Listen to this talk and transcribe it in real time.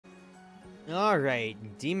Alright,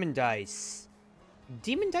 Demon Dice.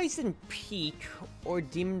 Demon Dice in Peak, or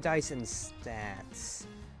Demon Dice in Stats?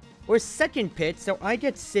 Or Second Pit, so I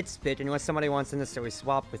get 6th Pit unless somebody wants to necessarily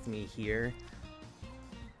swap with me here.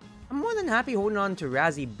 I'm more than happy holding on to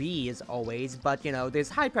Razzie B as always, but you know, there's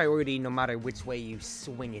high priority no matter which way you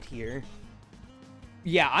swing it here.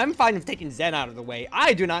 Yeah, I'm fine with taking Zen out of the way.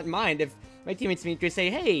 I do not mind if my teammates meet to say,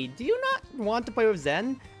 hey, do you not want to play with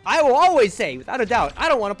Zen? I will always say, without a doubt, I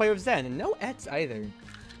don't want to play with Zen, and no Ets either.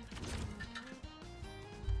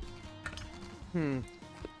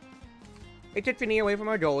 They took Finny away from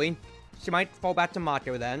our goalie. She might fall back to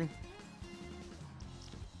Mako then.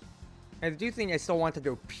 I do think I still want to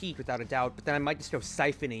go Peak without a doubt, but then I might just go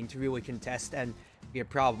Siphoning to really contest and be a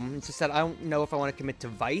problem. It's just that I don't know if I want to commit to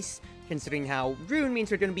Vice, considering how Rune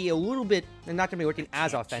means we're going to be a little bit, they're not going to be working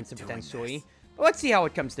as offensive potentially. But let's see how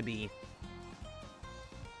it comes to be.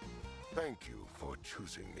 Thank you for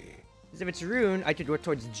choosing me. Because if it's Rune, I could work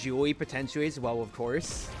towards Joy potentially as well, of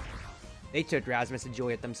course. They took Rasmus and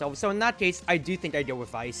Joy at themselves, so in that case, I do think I'd go with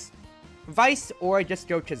Vice. Vice, or I just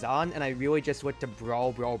go Kazan, and I really just look to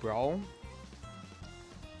Brawl. I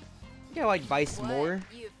think I like Vice more,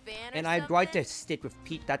 and I'd like to stick with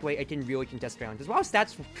Peak, that way I can really contest rounds. As well as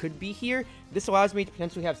Stats could be here, this allows me to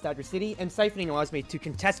potentially have Statue City, and Siphoning allows me to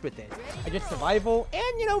contest with it. I get Survival,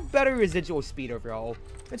 and, you know, better residual speed overall.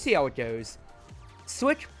 Let's see how it goes.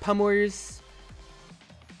 Swick, Pummelers,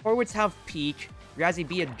 Forwards have Peak, Razzie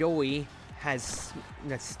B at goalie has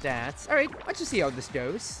the stats. Alright, let's just see how this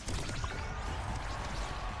goes.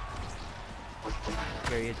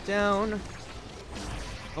 Carry it down.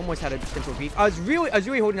 Almost had a potential beef. I was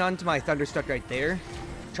really holding on to my Thunderstruck right there,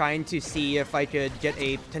 trying to see if I could get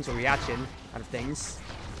a potential reaction out of things.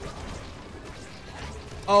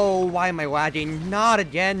 Oh, why am I lagging? Not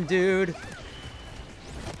again, dude.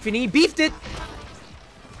 Finny beefed it.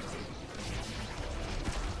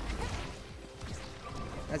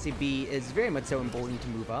 Razzie B is very much so important to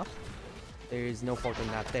move up. There's no fault in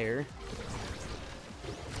that there.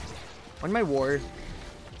 On my war.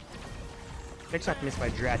 I just got missed by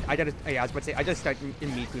Dread. I was about to say, I just start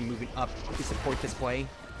immediately moving up to support this play.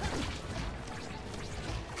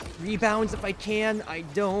 Rebounds if I can. I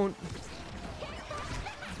don't.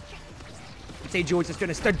 I'd say George is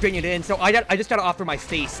gonna start bringing it in, so I just gotta offer my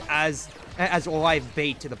face as live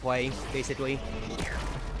bait to the play, basically.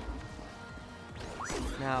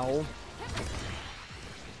 Now,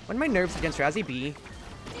 on my nerves against Razzie B,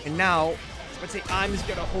 and now, let's say I'm just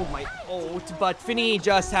gonna hold my ult, but Finny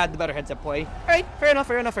just had the better heads-up play. Alright, fair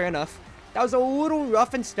enough. That was a little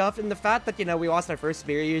rough and stuff, and the fact that, you know, we lost our first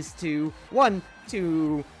barriers to, 1,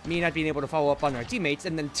 to me not being able to follow up on our teammates,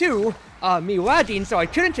 and then 2, me lagging, so I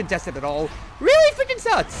couldn't contest it at all. Really freaking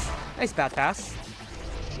sucks! Nice bat pass.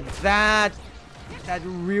 That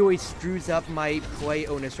really screws up my play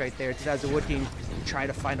onus right there, because I was looking to try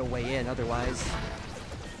to find a way in otherwise.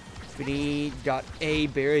 We got a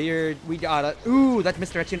barrier. We got a... Ooh, that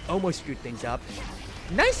misdirection almost screwed things up.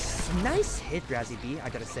 Nice hit, Razzie B, I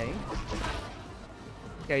gotta say.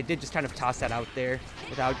 Okay, I did just kind of toss that out there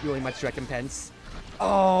without really much recompense.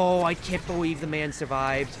 Oh, I can't believe the man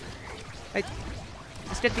survived.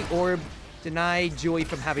 Let's get the orb, deny Joey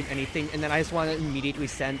from having anything, and then I just want to immediately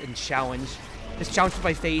send and challenge. Just challenge with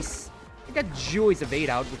my face. I got Joey's evade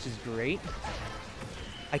out, which is great.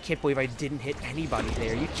 I can't believe I didn't hit anybody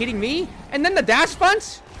there. Are you kidding me? And then the dash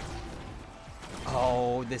punch?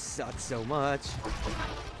 Oh, this sucks so much.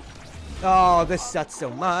 Oh, this sucks so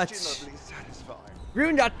much.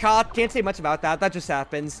 Rune got caught. Can't say much about that. That just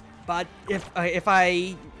happens. But if I...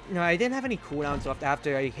 You know, I didn't have any cooldowns left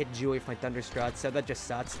after I hit Julie with my Thunderstruck, so that just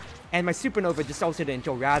sucks. And my Supernova just also didn't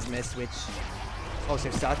kill Rasmus, which also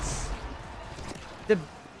sucks.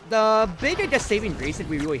 The big, I guess, saving grace that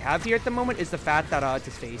we really have here at the moment is the fact that, it's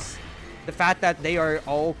his face. The fact that they are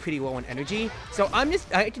all pretty low on energy. So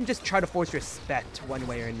I can just try to force respect one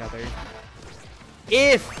way or another.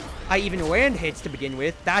 If I even land hits to begin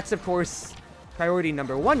with, that's, of course, priority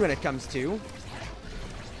number 1 when it comes to.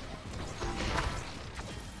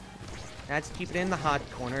 That's keep it in the hot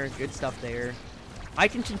corner. Good stuff there. I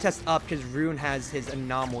can contest up because Rune has his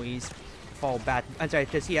anomalies fall back. I'm sorry,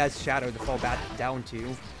 because he has Shadow to fall back down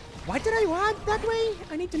to. Why did I lag that way?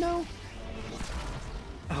 I need to know.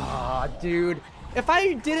 Aw, dude. If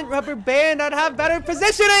I didn't rubber band, I'd have better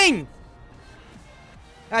positioning!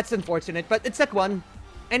 That's unfortunate, but it's Set 1.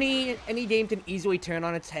 Any game can easily turn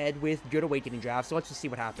on its head with good Awakening Draft, so let's just see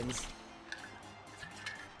what happens.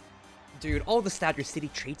 Dude, all the Statue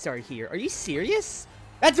City traits are here. Are you serious?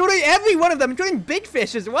 That's literally every one of them, including Big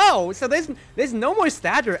Fish as well. So there's no more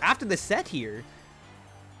Stature after the set here.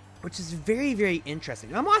 which is very, very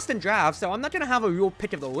interesting. I'm lost in draft, so I'm not going to have a real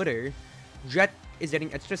pick of the litter. Jet is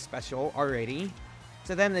getting extra special already.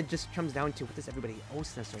 So then it just comes down to what does everybody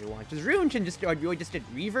else necessarily want. Because Rune can just really just did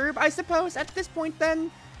reverb, I suppose, at this point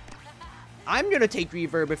then. I'm going to take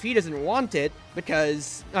reverb if he doesn't want it,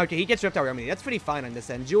 because, okay, he gets ripped out remedy. That's pretty fine on this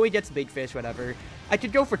end. Julie gets big fish, whatever. I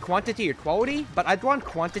could go for quantity or quality, but I'd want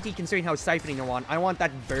quantity considering how Siphoning Wand. I want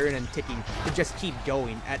that burn and ticking to just keep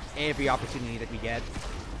going at every opportunity that we get.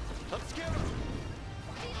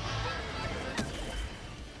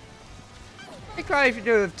 I probably should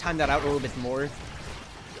have timed that out a little bit more.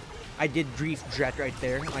 I did grief Dret right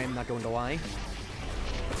there, I am not going to lie.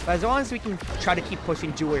 But as long as we can try to keep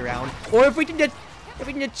pushing Julie around, or if we can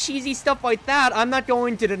get cheesy stuff like that, I'm not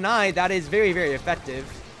going to deny that is very, very effective.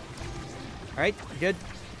 Alright, good.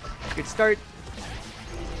 Good start.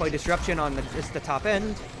 Play disruption on just the top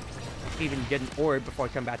end. Even get an orb before I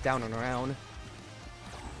come back down and around.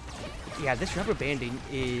 Yeah, this rubber banding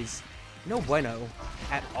is no bueno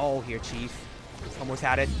at all here, Chief. Almost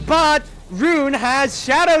had it, but Rune has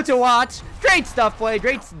Shadow to watch. Great stuff, play.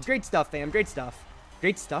 Great stuff, fam. Great stuff.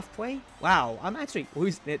 Great stuff, play. Wow, I'm actually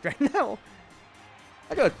losing it right now.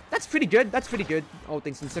 That's pretty good. That's pretty good, all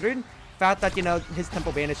things considered. Fact that, you know, his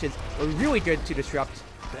tempo banishes are really good to disrupt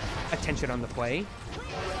attention on the play.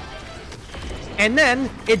 And then,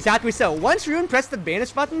 exactly so. Once Rune pressed the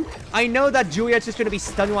banish button, I know that Juliet's just going to be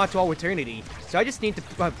stun watch all eternity. So I just need to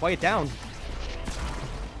play it down.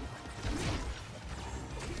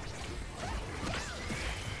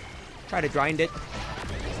 Try to grind it.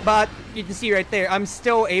 But you can see right there, I'm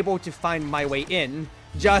still able to find my way in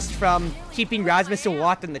just from keeping Rasmus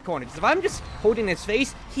locked in the corner. Because if I'm just holding his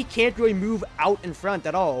face, he can't really move out in front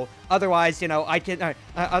at all. Otherwise, you know,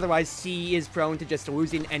 otherwise he is prone to just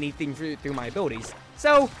losing anything through my abilities.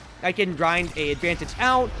 So I can grind a advantage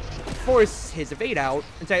out, force his evade out,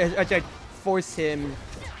 and force him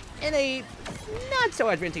in a not so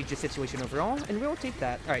advantageous situation overall, and we'll take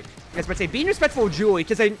that. Alright, I guess, but say, being respectful of Julie,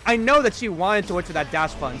 because I know that she wanted to look for that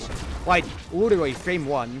dash punch, like, literally, frame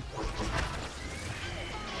 1.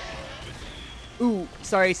 Ooh,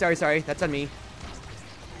 sorry, that's on me.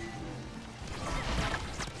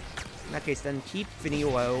 In that case, then, keep Vinny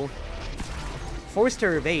low. Forced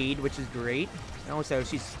her evade, which is great. And also,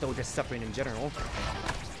 she's still just suffering in general.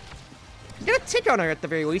 Get a tick on her at the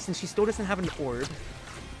very least, and she still doesn't have an orb.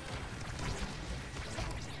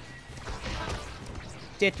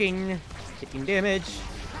 Taking damage.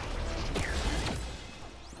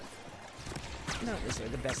 Not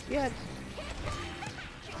necessarily the best yet.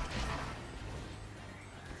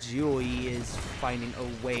 Julie is finding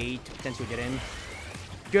a way to potentially get in.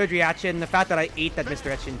 Good reaction. The fact that I ate that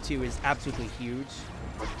misdirection too is absolutely huge.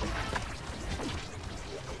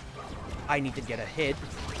 I need to get a hit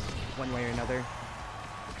one way or another.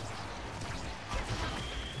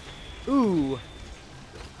 Ooh.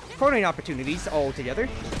 Cornering opportunities all together.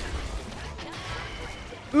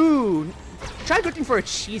 Ooh. Try looking for a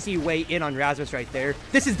cheesy way in on Rasmus right there.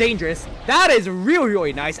 This is dangerous. That is really,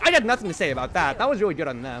 really nice. I got nothing to say about that. That was really good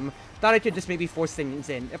on them. Thought I could just maybe force things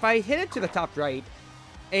in. If I hit it to the top right,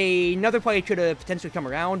 another play could have potentially come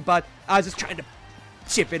around, but I was just trying to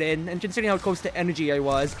chip it in. And considering how close to energy I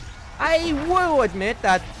was, I will admit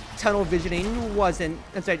that tunnel visioning was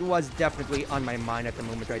definitely on my mind at the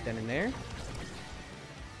moment right then and there.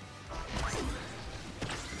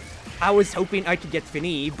 I was hoping I could get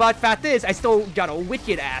Finny, but fact is, I still got a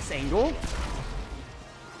wicked-ass angle.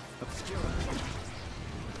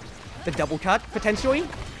 The double cut, potentially.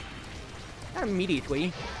 Not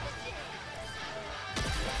immediately.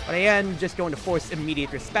 But I am just going to force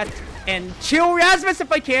immediate respect and kill Rasmus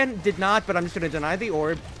if I can. Did not, but I'm just going to deny the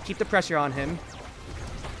orb, keep the pressure on him.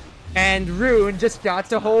 And Rune just got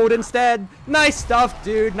to hold instead. Nice stuff,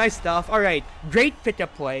 dude. Nice stuff. All right, great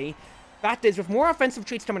pickup play. Fact is, with more offensive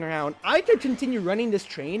traits coming around, I could continue running this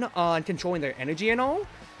train on controlling their energy and all.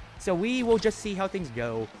 So we will just see how things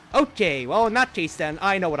go. Okay, well, in that case then,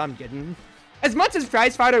 I know what I'm getting. As much as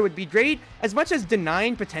Prize Fighter would be great, as much as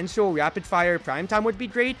denying potential Rapid Fire Primetime would be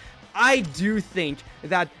great, I do think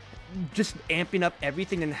that just amping up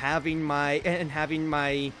everything and having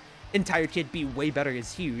my entire kit be way better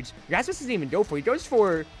is huge. Rasmus doesn't even go for it. He goes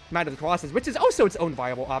for Might of the Colossus, which is also its own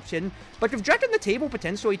viable option. But with Drek on the table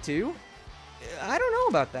potentially too, I don't know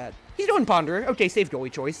about that. He's doing Ponderer. Okay, safe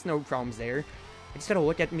goalie choice. No problems there. I just gotta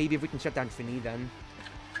look at maybe if we can shut down Finny then.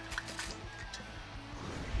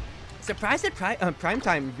 Surprised that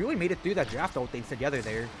Primetime really made it through that draft all things together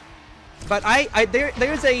there. But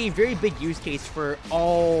there's a very big use case for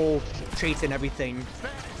all traits and everything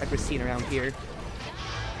that we're seeing around here.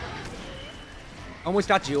 Almost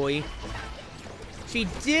got Julie. She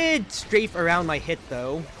did strafe around my hit,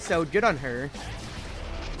 though, so good on her.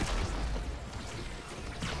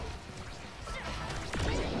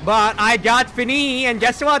 But I got Finny, and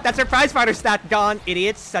guess what? That's her prize fighter stat gone.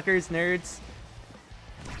 Idiots, suckers, nerds.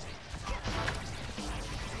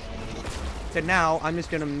 So now, I'm just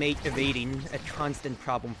gonna make evading a constant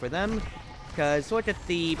problem for them. Because look at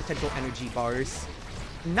the potential energy bars.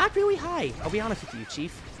 Not really high, I'll be honest with you,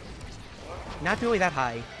 Chief. Not really that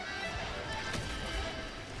high.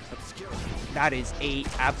 That is a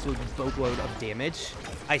absolute boatload of damage.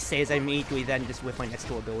 I say as I immediately then just whip my next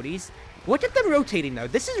two abilities. Look at them rotating though.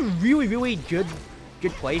 This is really, really good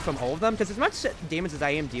play from all of them. Because as much damage as I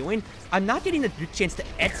am dealing, I'm not getting the chance to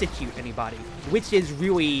execute anybody. Which is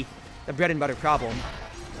really the bread and butter problem.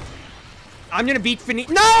 I'm gonna beat Finny.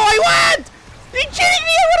 No, I went! Are you kidding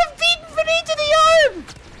me? I would have beaten Finny to the arm!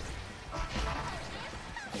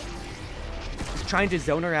 Just trying to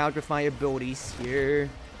zone her out with my abilities here.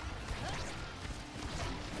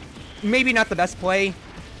 Maybe not the best play.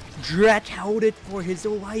 Drek held it for his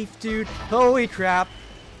life, dude. Holy crap.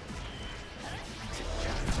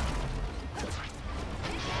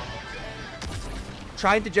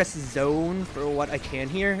 Trying to just zone for what I can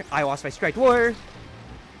here. I lost my strike war.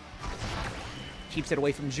 Keeps it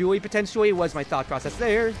away from Julie, potentially, was my thought process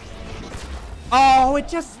there. Oh, it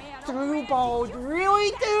just through balled. Really,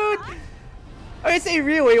 dude? I say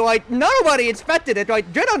really, like, nobody expected it.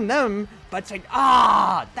 Like, good on them. But it's like,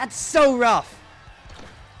 that's so rough.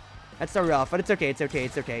 That's so rough, but it's okay, it's okay,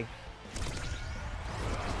 it's okay.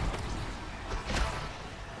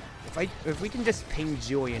 If we can just ping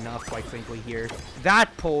Julie enough, quite frankly, here.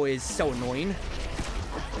 That pull is so annoying.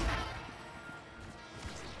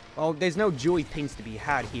 Well, there's no Julie pings to be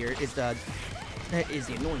had here, that is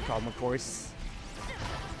the annoying problem, of course.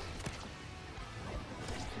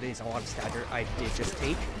 There's a lot of stagger I did just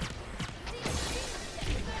take.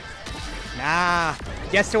 Nah,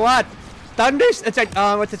 guess what? It's like,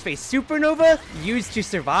 what's his face? Supernova used to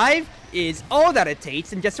survive is all that it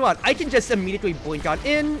takes. And guess what? I can just immediately blink on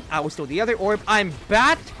in. I will steal the other orb. I'm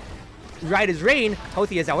back. Right as rain.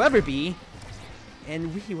 Healthy as I'll ever be.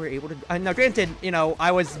 And we were able to... now, granted, you know,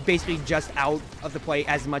 I was basically just out of the play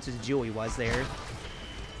as much as Julie was there.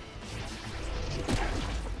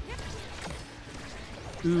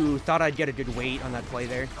 Ooh, thought I'd get a good weight on that play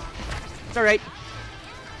there. It's alright.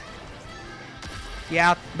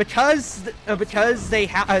 Yeah, because they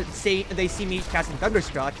see me casting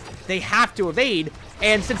Thunderstruck, they have to evade,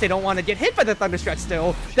 and since they don't want to get hit by the Thunderstruck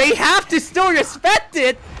still, they have to still respect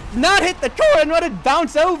it, not hit the core and let it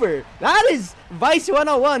bounce over. That is Vice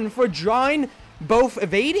 101 for drawing both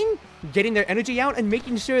evading, getting their energy out, and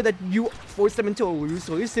making sure that you force them into a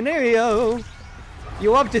lose-lose scenario.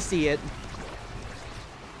 You love to see it.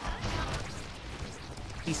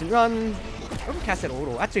 Decent run. Overcast it a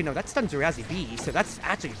little. Actually, no, that stuns Razzie B, so that's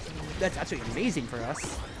actually amazing for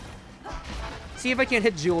us. See if I can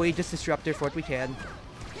hit Julie, just disrupt her for what we can.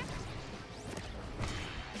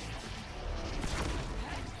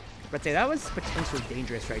 But say that was potentially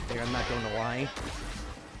dangerous right there, I'm not gonna lie.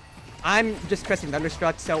 I'm just pressing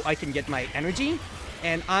Thunderstruck so I can get my energy,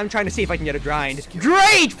 and I'm trying to see if I can get a grind.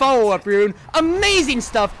 Great follow-up rune! Amazing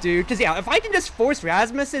stuff, dude! Because yeah, if I can just force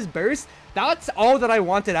Rasmus's burst, that's all that I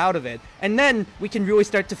wanted out of it. And then we can really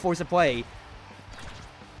start to force a play.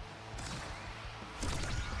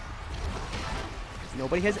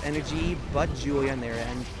 Nobody has energy but Julie on their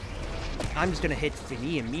end. I'm just gonna hit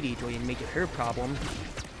Finny immediately and make it her problem.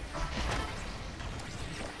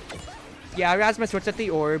 Yeah, Rasmus looks at the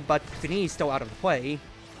orb, but Finny's still out of the play.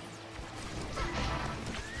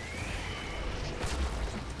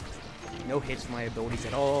 No hits for my abilities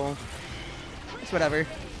at all. It's whatever.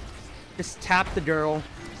 Just tap the girl.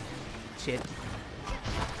 Shit.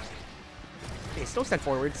 Okay, still step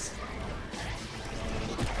forwards.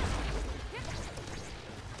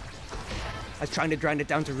 I was trying to grind it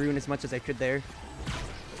down to rune as much as I could there.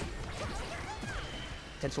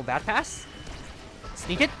 Potential bat pass.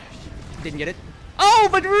 Sneak it. Didn't get it. Oh,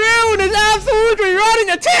 but Rune is absolutely running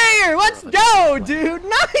a tear! Let's go, dude!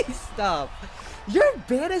 Nice stuff! Your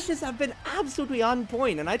banishes have been absolutely on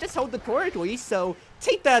point, and I just held the correctly, so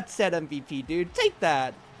take that set MVP, dude. Take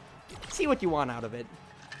that. See what you want out of it.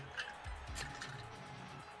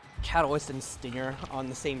 Catalyst and Stinger on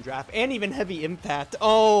the same draft, and even Heavy Impact.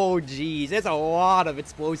 Oh, jeez. There's a lot of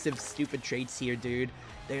explosive, stupid traits here, dude.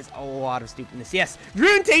 There's a lot of stupidness. Yes,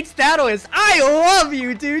 Rune takes Catalyst. I love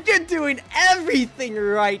you, dude. You're doing everything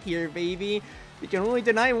right here, baby. You can only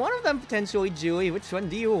deny one of them, potentially, Julie. Which one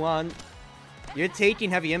do you want? You're taking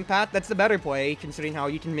heavy impact. That's the better play, considering how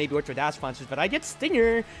you can maybe work for dash punches. But I get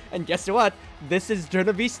Stinger, and guess what? This is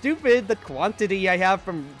gonna be stupid. The quantity I have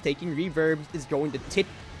from taking reverb is going to tick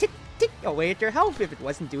away at your health if it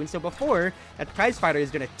wasn't doing so before. That prize fighter is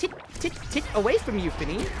gonna tick away from you,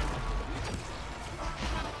 Finny.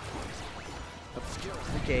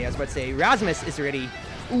 Okay, I was about to say, Rasmus is already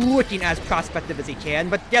looking as prospective as he can,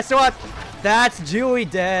 but guess what? That's Julie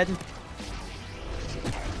dead.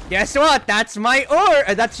 Guess what? That's my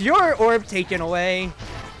orb. That's your orb taken away.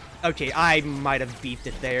 Okay, I might have beefed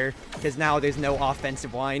it there, because now there's no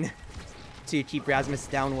offensive line to keep Rasmus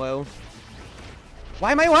down low.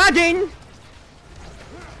 Why am I lagging?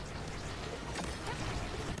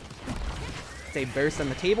 Say burst on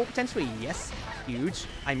the table, potentially. Yes, huge.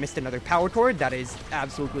 I missed another power chord. That is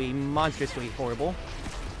absolutely monstrously horrible.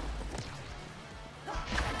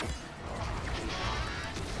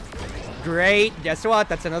 Great. Guess what?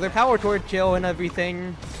 That's another power chord kill and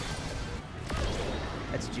everything.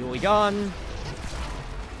 That's Julie gone.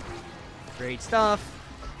 Great stuff.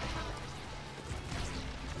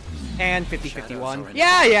 And 50-51.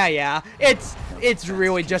 Yeah. It's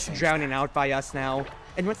really just drowning out by us now.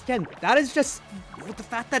 And once again, that is just with the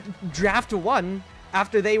fact that draft 1,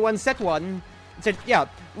 after they won set 1, said, yeah,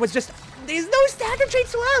 was just, there's no stagger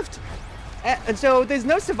traits left. And so there's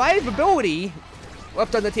no survivability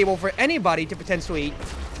left on the table for anybody to potentially,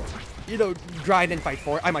 you know, grind and fight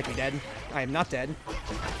for. I might be dead. I am not dead.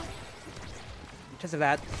 Because of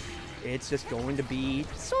that, it's just going to be,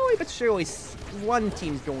 slowly but surely, one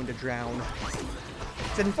team's going to drown.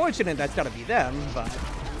 It's unfortunate that's gotta be them, but...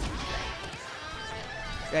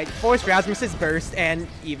 Right, forced Rasmus's burst, and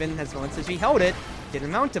even as long as she held it, didn't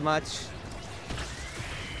amount to much.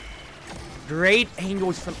 Great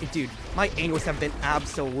angles from... Dude, my angles have been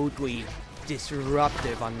absolutely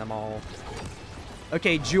disruptive on them all.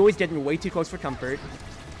 Okay, Julie's getting way too close for comfort.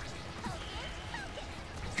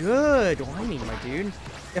 Good lining, my dude.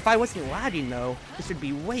 If I wasn't lagging, though, this would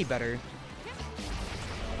be way better.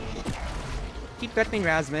 Keep threatening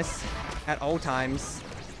Rasmus at all times.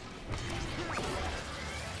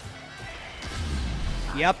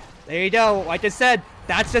 Yep, there you go. Like I said,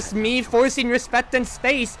 that's just me forcing respect and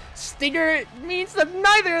space. Stinger means that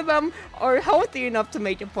neither of them are healthy enough to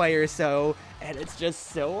make a player, so... And it's just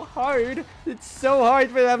so hard. It's so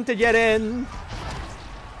hard for them to get in.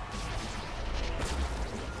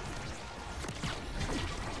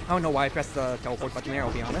 I don't know why I pressed the teleport button there,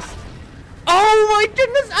 I'll be honest. Oh my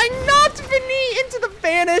goodness, I knocked Vinny into the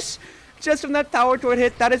vanish just from that power chord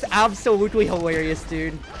hit. That is absolutely hilarious,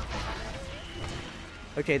 dude.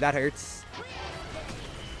 Okay, that hurts.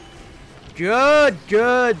 Good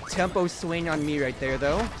tempo swing on me right there,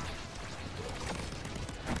 though.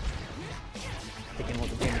 Taking all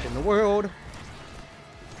the damage in the world.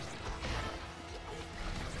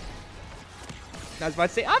 I was about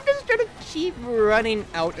to say, I'm just gonna keep running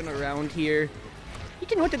out and around here. You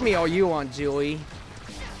can look at me all you want, Julie.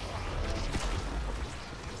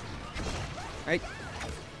 Right?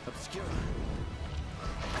 Obscure.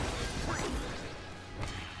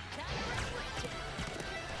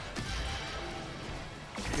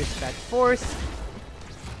 Just that force.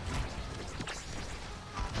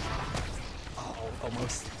 Oh,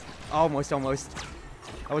 almost.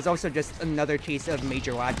 That was also just another case of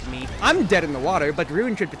major lag to me. I'm dead in the water, but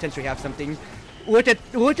Ruin should potentially have something. Look at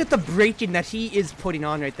the breaking that he is putting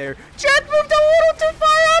on right there. Jet moved a little too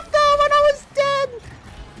far up though when I was dead.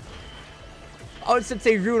 I was gonna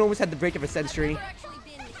say Ruin almost had the break of a century.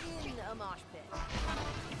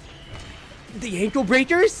 The ankle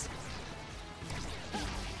breakers?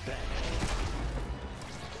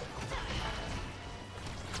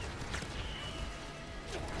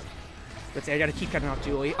 Let's see, I gotta keep cutting off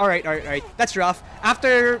Julie. Alright. That's rough.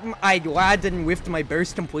 After I landed and whiffed my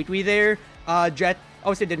burst completely there, Jet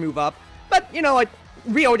also did move up. But, you know, like,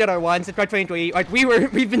 we all did our ones. It's 2023. Like,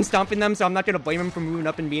 we've been stomping them, so I'm not gonna blame him for moving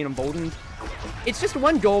up and being emboldened. It's just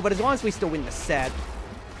one goal, but as long as we still win the set,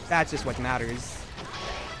 that's just what matters.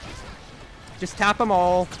 Just tap them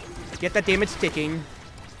all, get that damage ticking.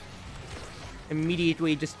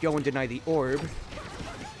 Immediately just go and deny the orb.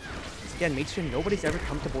 Again, make sure nobody's ever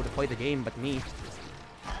comfortable to play the game but me.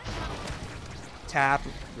 Tap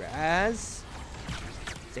Raz.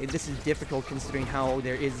 Say this is difficult considering how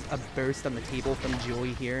there is a burst on the table from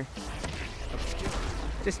Julie here.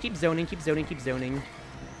 Just keep zoning.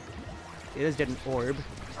 It is an orb.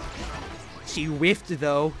 She whiffed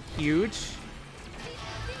though. Huge.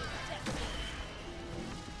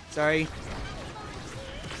 Sorry.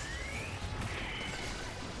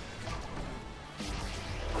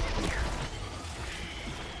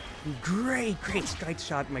 Great strike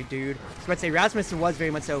shot, my dude. So I'd say Rasmussen was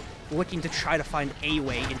very much so looking to try to find a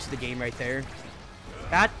way into the game right there.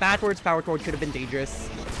 That backwards power chord could have been dangerous.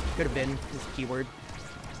 Could have been his keyword.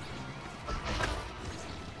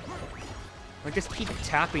 Or just keep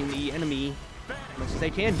tapping the enemy as much as I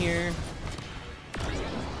can here.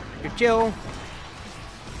 Good kill.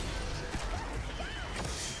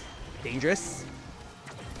 Dangerous.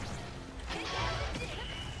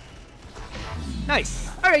 Nice.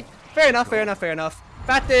 Alright, fair enough.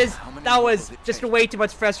 Fact is, that was just way too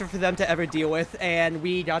much pressure for them to ever deal with, and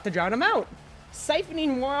we got to drown them out.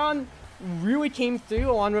 Siphoning Wand really came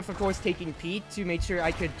through, along with, of course, taking Pete to make sure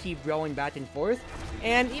I could keep rolling back and forth.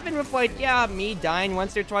 And even with, like, yeah, me dying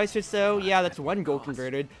once or twice or so, yeah, that's one goal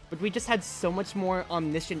converted, but we just had so much more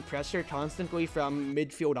omniscient pressure constantly from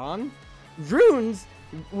midfield on. Runes,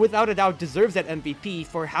 without a doubt, deserves that MVP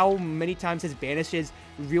for how many times his banishes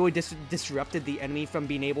really disrupted the enemy from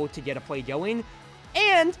being able to get a play going,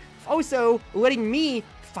 and also letting me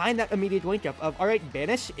find that immediate link up of, alright,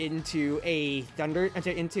 banish into a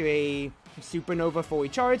into a supernova fully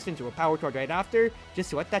charged, into a power chord right after,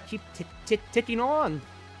 just to let that keep ticking on.